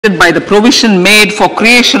by the provision made for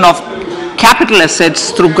creation of capital assets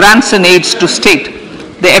through grants and aids to state.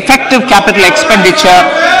 The effective capital expenditure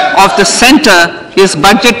of the centre is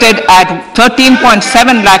budgeted at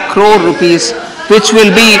 13.7 lakh crore rupees, which will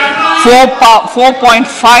be 4.5%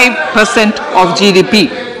 of GDP.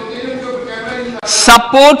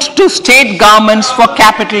 Support to state governments for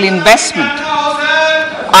capital investment.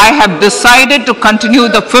 I have decided to continue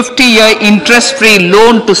the 50-year interest-free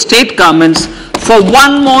loan to state governments for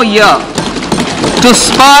 1 more year to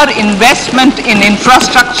spur investment in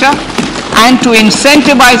infrastructure and to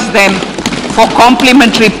incentivize them for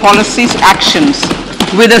complementary policies actions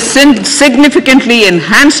with a significantly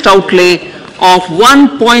enhanced outlay of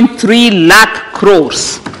 1.3 lakh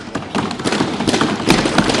crores.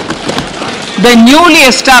 The newly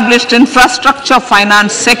established Infrastructure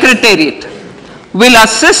Finance Secretariat will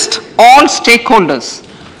assist all stakeholders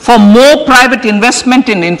for more private investment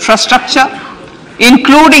in infrastructure,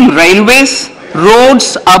 including railways,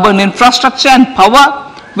 roads, urban infrastructure and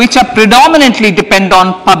power, which are predominantly depend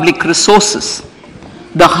on public resources.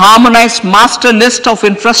 The harmonized master list of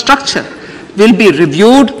infrastructure will be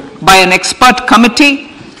reviewed by an expert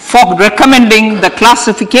committee for recommending the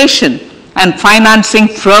classification and financing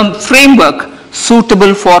framework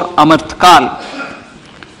suitable for Amartkal.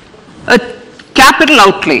 A capital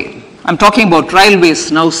outlay, I'm talking about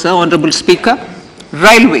railways now, sir, Honorable Speaker,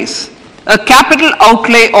 railways. A capital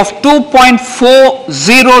outlay of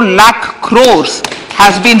 2.40 lakh crores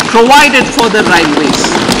has been provided for the railways.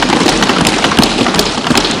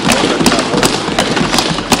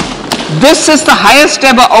 This is the highest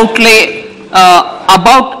ever outlay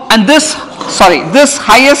this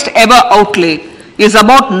highest ever outlay is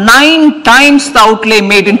about 9 times the outlay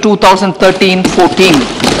made in 2013-14.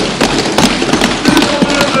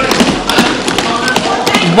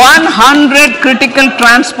 100 critical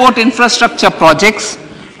transport infrastructure projects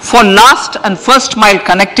for last and first mile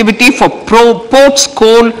connectivity for ports,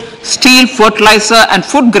 coal, steel, fertilizer and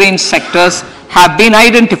food grain sectors have been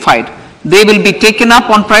identified. They will be taken up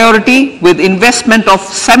on priority with investment of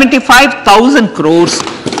 75,000 crores,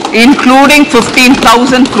 including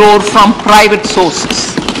 15,000 crore from private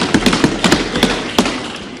sources.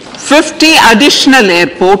 50 additional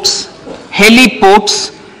airports,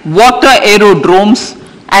 heliports, water aerodromes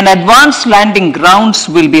and advanced landing grounds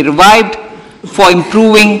will be revived for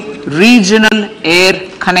improving regional air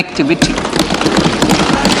connectivity.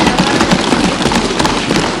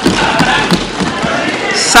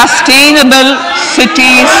 Sustainable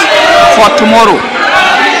cities for tomorrow.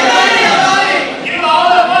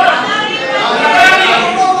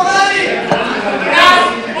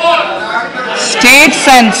 States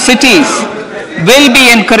and cities will be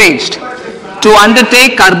encouraged to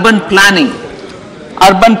undertake urban planning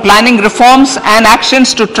reforms and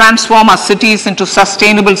actions to transform our cities into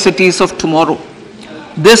sustainable cities of tomorrow.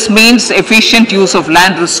 This means efficient use of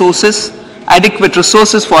land resources, adequate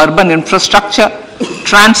resources for urban infrastructure,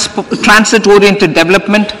 transit-oriented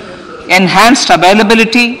development, enhanced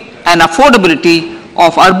availability and affordability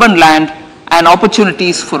of urban land and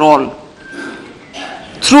opportunities for all.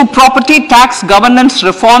 Through property tax governance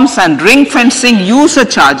reforms and ring-fencing user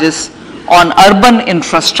charges on urban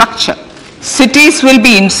infrastructure, cities will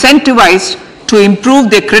be incentivized to improve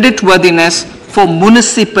their creditworthiness for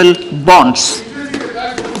municipal bonds.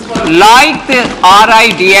 Like the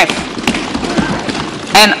RIDF,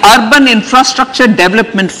 an urban infrastructure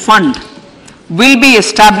development fund will be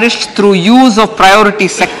established through use of priority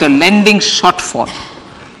sector lending shortfall.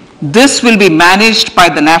 This will be managed by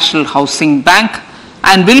the National Housing Bank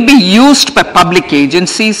and will be used by public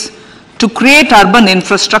agencies to create urban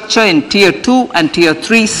infrastructure in Tier 2 and Tier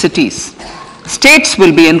 3 cities. States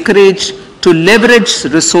will be encouraged to leverage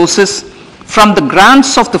resources from the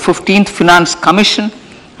grants of the 15th Finance Commission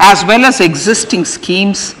as well as existing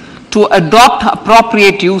schemes to adopt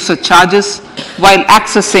appropriate user charges while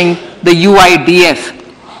accessing the UIDF.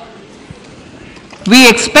 We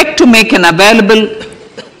expect to make available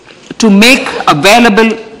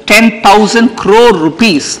 10,000 crore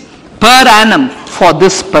rupees per annum for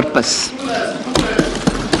this purpose.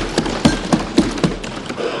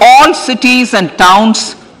 All cities and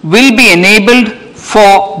towns will be enabled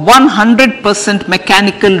for 100%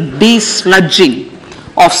 mechanical desludging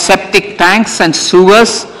of septic tanks and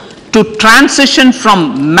sewers to transition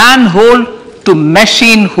from manhole to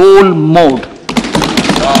machine hole mode.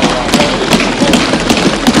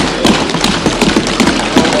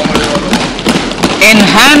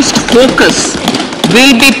 Enhanced focus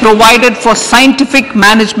will be provided for scientific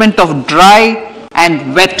management of dry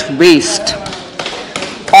and wet waste.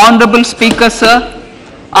 Honorable Speaker, sir,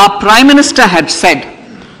 our Prime Minister had said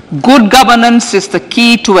Good governance is the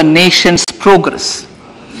key to a nation's progress.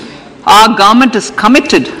 Our government is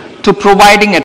committed to providing a